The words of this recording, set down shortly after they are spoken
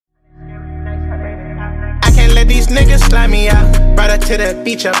these niggas slime me out. Brought her to the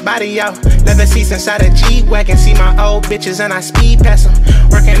beach, her body out. Leather seats inside a G-Wagon. See my old bitches and I speed past them.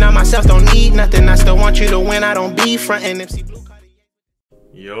 Working on myself, don't need nothing. I still want you to win, I don't be frontin'. MC Blue.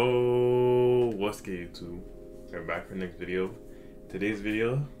 Yo, what's good YouTube? We're back for the next video. Today's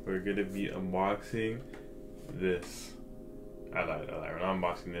video, we're gonna be unboxing this. I lied, we're not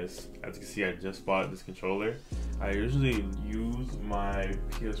unboxing this. As you can see, I just bought this controller. I usually use my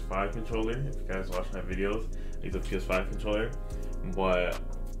PS5 controller. If you guys watch my videos, I use a PS5 controller. But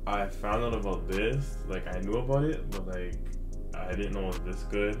I found out about this, like I knew about it, but like I didn't know it was this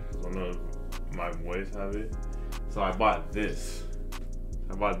good. One of my boys have it. So I bought this.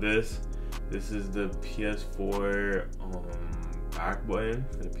 This is the PS4 back button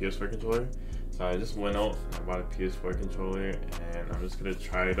for the PS4 controller. So I just went out and I bought a PS4 controller and I'm just gonna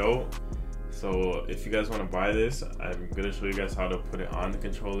try it out. So if you guys want to buy this, I'm gonna show you guys how to put it on the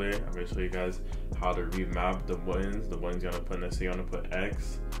controller. I'm gonna show you guys how to remap the buttons. The buttons you want to put, let's say you want to put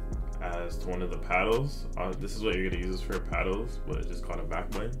X as to one of the paddles. This is what you're gonna use this for paddles, but it's just called a back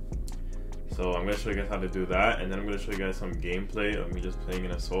button. So I'm gonna show you guys how to do that, and then I'm gonna show you guys some gameplay of me just playing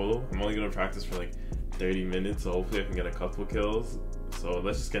in a solo. I'm only gonna practice for like 30 minutes, so hopefully I can get a couple kills. So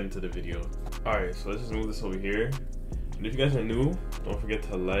let's just get into the video. Alright, so let's just move this over here. And if you guys are new, don't forget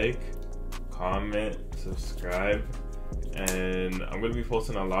to like, comment, subscribe. And I'm gonna be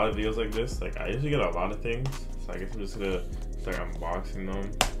posting a lot of videos like this. Like I usually get a lot of things, so I guess I'm just gonna start unboxing them.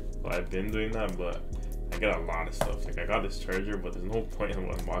 Well, I've been doing that, but I get a lot of stuff. Like I got this charger, but there's no point in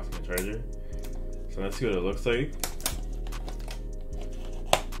unboxing a charger. So let's see what it looks like.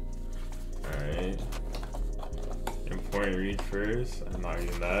 Alright. Important read first. I'm not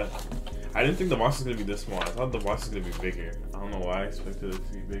using that. I didn't think the box was gonna be this small. I thought the box was gonna be bigger. I don't know why I expected it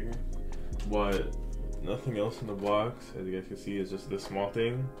to be bigger. But nothing else in the box. As you guys can see, it's just this small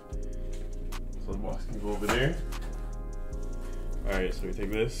thing. So the box can go over there. Alright, so we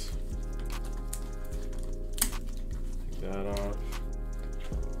take this. Take that off.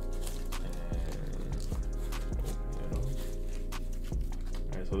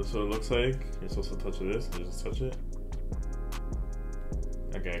 So this is what it looks like. You're supposed to touch this, and just touch it.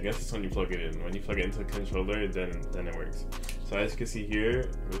 Okay, I guess it's when you plug it in. When you plug it into the controller, then it works. So as you can see here,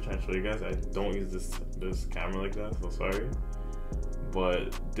 I'm gonna try and show you guys. I don't use this camera like that, so sorry.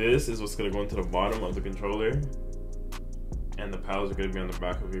 But this is what's gonna go into the bottom of the controller, and the paddles are gonna be on the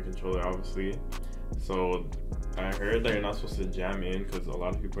back of your controller, obviously. So I heard that you're not supposed to jam in, because a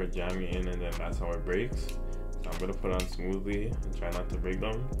lot of people are jamming in, and then that's how it breaks. I'm gonna put on smoothly and try not to break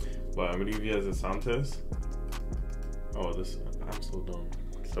them, but I'm gonna give you guys a sound test. Oh, I'm so dumb.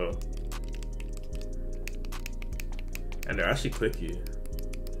 So, and they're actually clicky.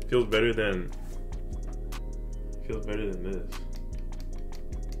 Feels better than this.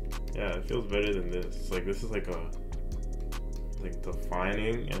 Yeah, it feels better than this. It's like this is like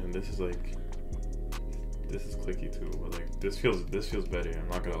defining, and this is clicky too. But like this feels better. I'm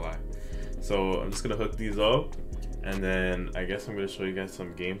not gonna lie. So I'm just gonna hook these up, and then I guess I'm gonna show you guys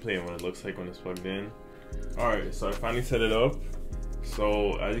some gameplay and what it looks like when it's plugged in. Alright, so I finally set it up.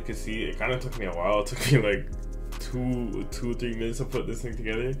 So as you can see, it kind of took me a while. It took me like 3 minutes to put this thing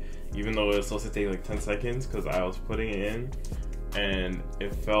together, even though it was supposed to take like 10 seconds, because I was putting it in and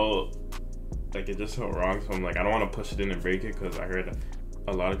it felt like it just felt wrong. So I'm like, I don't want to push it in and break it, because I heard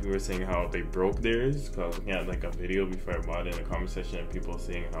a lot of people were saying how they broke theirs, because I was looking at like a video before I bought it in the comment section, and people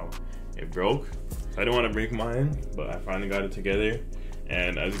saying how it broke. So I didn't want to break mine, but I finally got it together.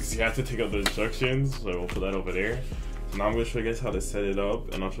 And as you can see, I have to take out the instructions, so we'll put that over there. So now I'm going to show you guys how to set it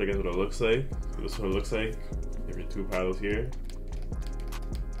up, and I'll show you guys what it looks like. So this is what it looks like. You have your 2 paddles here.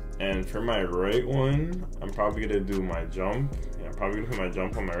 And for my right one, I'm probably going to do my jump. Yeah, I'm probably going to put my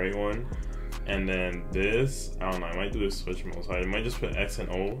jump on my right one. And then this, I don't know, I might do this switch mode. So I might just put X and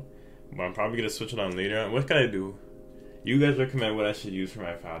O, but I'm probably going to switch it on later. What can I do? You guys recommend what I should use for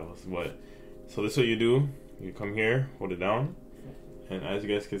my paddles. But so this is what you do. You come here, hold it down, and as you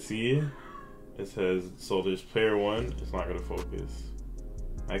guys can see, it says, so there's player 1. It's not going to focus.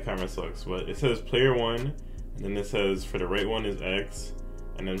 My camera sucks, but it says player 1, and then it says for the right one is X,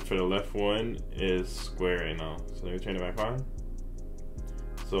 and then for the left one is square right now. So let me turn it back on.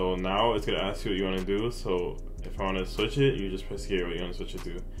 So now it's gonna ask you what you want to do. So if I want to switch it, you just press here what you want to switch it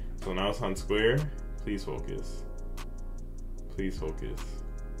to. So now it's on square. Please focus. Please focus.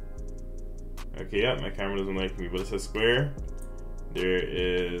 Okay, yeah, my camera doesn't like me, but it says square. There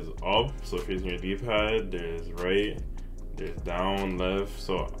is up, so if you're using your D-pad, there's right, there's down, left.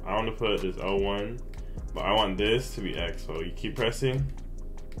 So I want to put this L1, but I want this to be X. So you keep pressing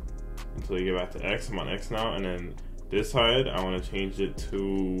until you get back to X. I'm on X now, and then this side I want to change it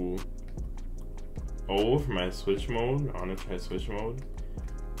to O for my switch mode. I want to try switch mode.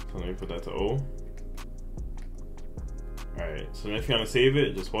 So let me put that to O. Alright, so then if you want to save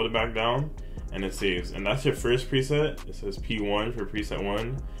it, just hold it back down and it saves. And that's your first preset. It says P1 for preset 1.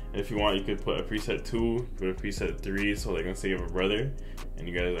 And if you want, you could put a preset 2, put a preset 3, so like, let's say you have a brother and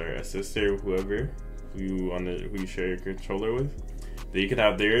you guys are a sister, whoever who you share your controller with. Then you could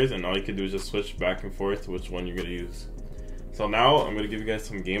have theirs, and all you could do is just switch back and forth to which one you're gonna use. So now I'm gonna give you guys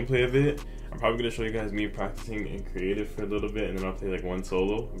some gameplay of it. I'm probably gonna show you guys me practicing in creative for a little bit, and then I'll play like one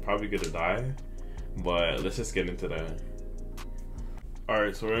solo. I'm probably gonna die, but let's just get into that.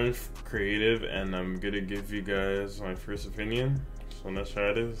 Alright, so we're in creative, and I'm gonna give you guys my first opinion. So let's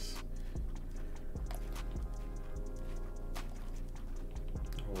try this.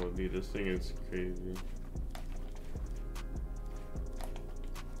 Oh dude, this thing is crazy.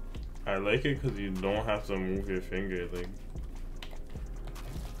 I like it because you don't have to move your finger, like.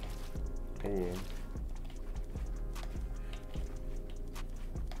 Oh.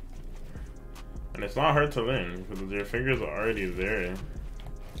 And it's not hard to learn because your fingers are already there.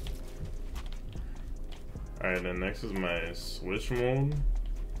 Alright, then next is my switch mode.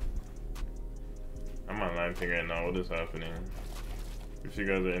 I'm on line ping right now. What is happening? If you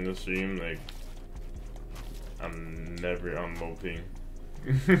guys are in the stream, like, I'm never on low ping.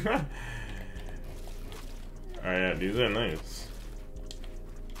 Alright, yeah, these are nice.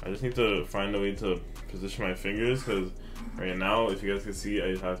 I just need to find a way to position my fingers because right now, if you guys can see,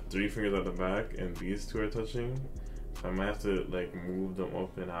 I have 3 fingers at the back and these 2 are touching. So I might have to like move them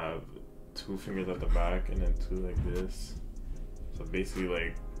up and have 2 fingers at the back and then 2 like this. So basically,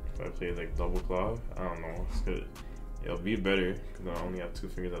 like if I play like double claw, I don't know, it's good. It'll be better because I only have 2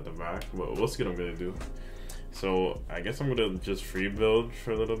 fingers at the back, but we'll see what I'm gonna do. So I guess I'm gonna just free build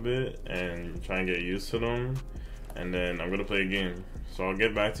for a little bit and try and get used to them, and then I'm gonna play a game. So I'll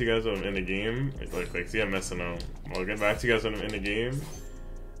get back to you guys when I'm in the game. Like see, I'm messing up. I'll get back to you guys when I'm in the game,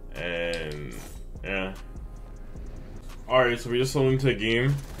 and yeah. Alright, so we just sold into a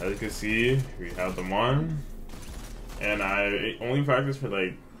game. As you can see, we have them on, and I only practiced for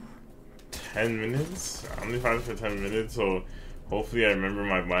like 10 minutes. I only practiced for 10 minutes, so hopefully I remember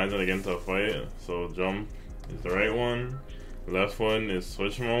my blinds when I get into a fight. So jump is the right one. The left one is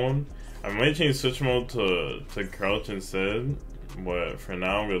switch mode. I might change switch mode to crouch instead, but for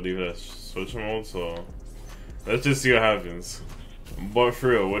now I'm gonna leave it as switch mode. So let's just see what happens. But for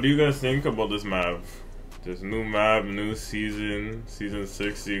real, what do you guys think about this map? This new map, new season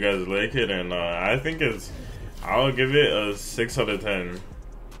 6. Do you guys like it or not? I think I'll give it a 6 out of 10.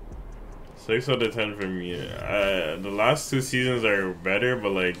 6 out of 10 for me. The last 2 seasons are better,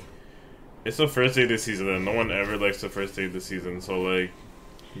 but like, it's the first day of the season, and no one ever likes the first day of the season, so like,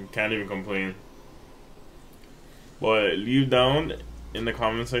 you can't even complain. But leave down in the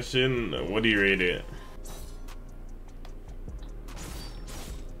comment section, what do you rate it?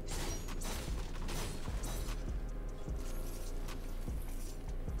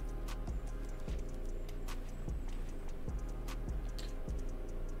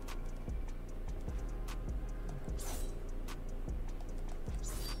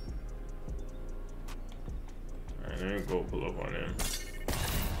 Let me go pull up on him.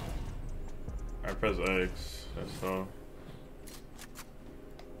 I press X, that's all.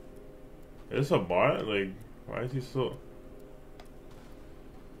 Is this a bot? Like, why is he so...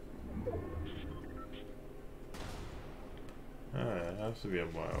 it has to be a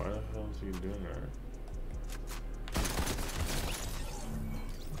bot. Why the hell is he doing that?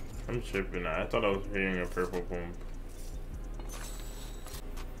 I'm tripping. I thought I was hitting a purple pump.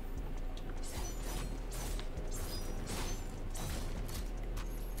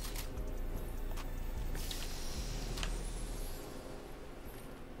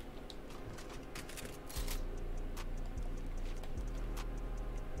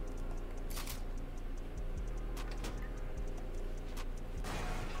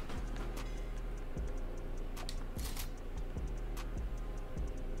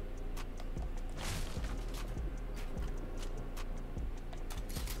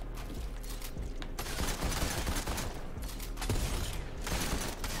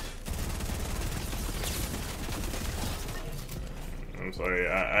 I'm sorry,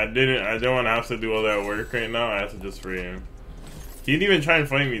 I don't want to have to do all that work right now. I have to just spray him. He didn't even try and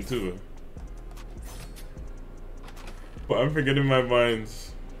find me too. But I'm forgetting my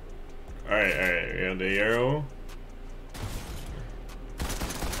binds. Alright, we have the arrow.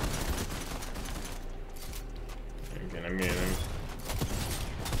 Okay, I'm getting him.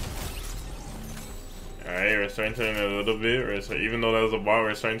 Alright, we're starting to win a little bit. Even though that was a bot,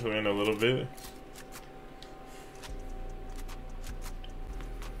 we're starting to win a little bit.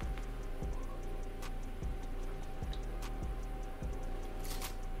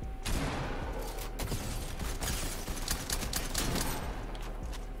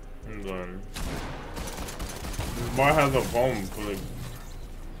 bot has a bomb, but like,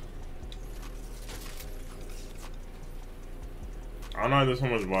 I don't know why there's so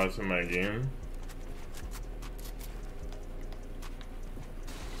much bots in my game.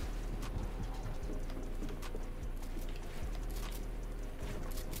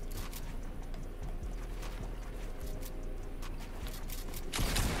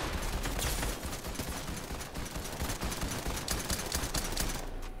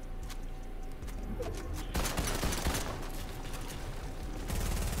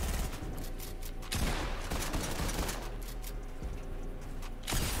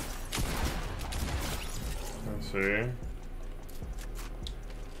 See.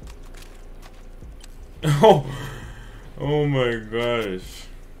 Oh my gosh.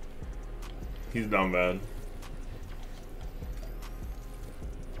 He's down bad.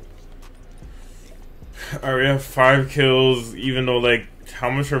 Alright, we have 5 kills, even though, like, how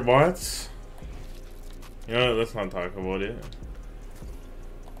much are bots? You know, let's not talk about it.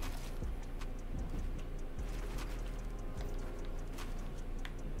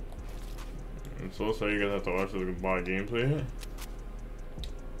 I'm so sorry you guys have to watch this bot gameplay.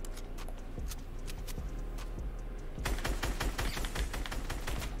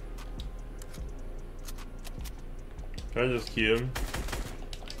 Can I just kill him?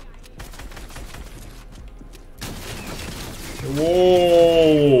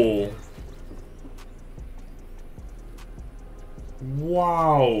 Whoa!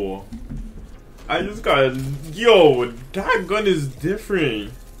 Wow! I just got... Yo, that gun is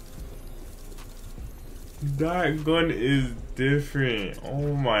different. That gun is different.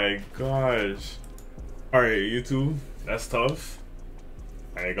 Oh my gosh. Alright, YouTube. That's tough.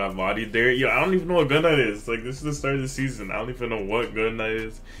 I got bodied there. Yo, I don't even know what gun that is. Like, this is the start of the season. I don't even know what gun that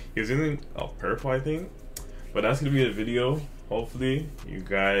is. He was using a purple, I think. But that's gonna be the video. Hopefully, you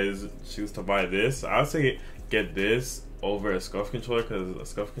guys choose to buy this. I would say get this over a scuff controller, because a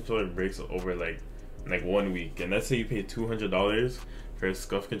scuff controller breaks over like 1 week. And let's say you pay $200 for a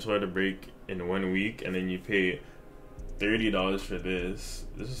scuff controller to break in 1 week, and then you pay $30 for this.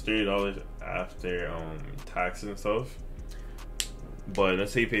 This is $30 after taxes and stuff. But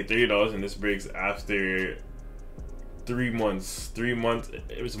let's say you pay $30 and this breaks after 3 months. 3 months,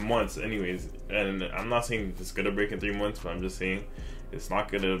 it was months anyways. And I'm not saying it's gonna break in 3 months, but I'm just saying it's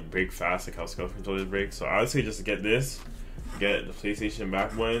not gonna break fast like how scuff controllers break. So I would say just get this, get the PlayStation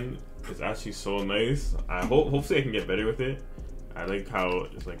back button. It's actually so nice. Hopefully I can get better with it. I like how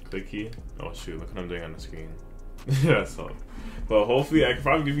it's like clicky. Oh shoot, look what I'm doing on the screen. Yeah, so. But hopefully I can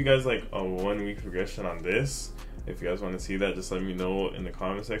probably give you guys like a 1 week progression on this. If you guys want to see that, just let me know in the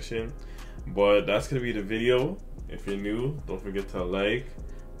comment section. But that's gonna be the video. If you're new, don't forget to like,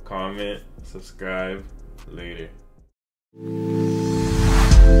 comment, subscribe. Later.